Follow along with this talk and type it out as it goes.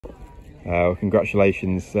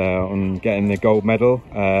Congratulations on getting the gold medal.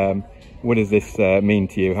 What does this mean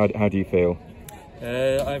to you? How do you feel?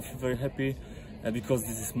 I feel very happy because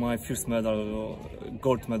this is my first medal,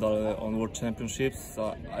 gold medal on World Championships.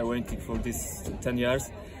 I waited for this 10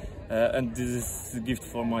 years, and this is a gift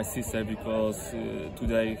for my sister because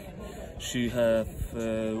today she have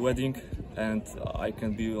wedding and I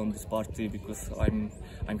can be on this party because I'm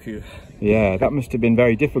here. Yeah, that must have been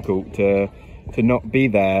very difficult to not be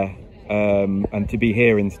there and to be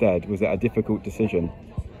here instead. Was that a difficult decision?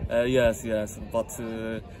 Yes, but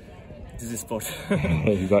this is sport.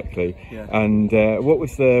 Exactly. Yeah. And what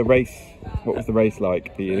was the race? What was the race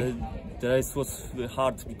like for you? The race was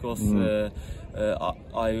hard because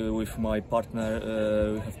I with my partner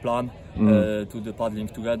we have plan to the paddling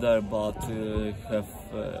together, but have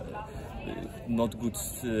not good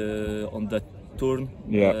on that turn.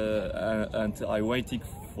 Yeah. And I waiting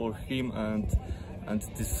for him, and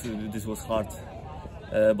this was hard,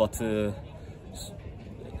 but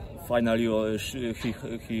finally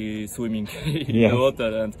he swimming in the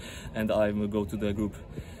water, and I go to the group.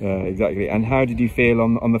 Exactly. And how did you feel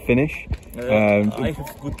on the finish? I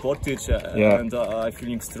have good portage, and I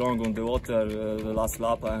feeling strong on the water the last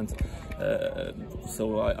lap, and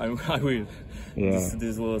so I will. Yeah.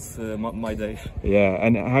 This was my day. Yeah.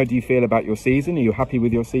 And how do you feel about your season? Are you happy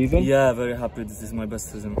with your season? Yeah, very happy. This is my best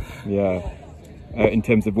season. Yeah. In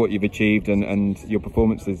terms of what you've achieved and your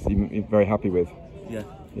performances, you're very happy with? Yeah.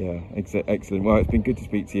 Yeah, excellent. Well, it's been good to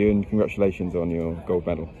speak to you, and congratulations on your gold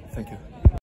medal. Thank you.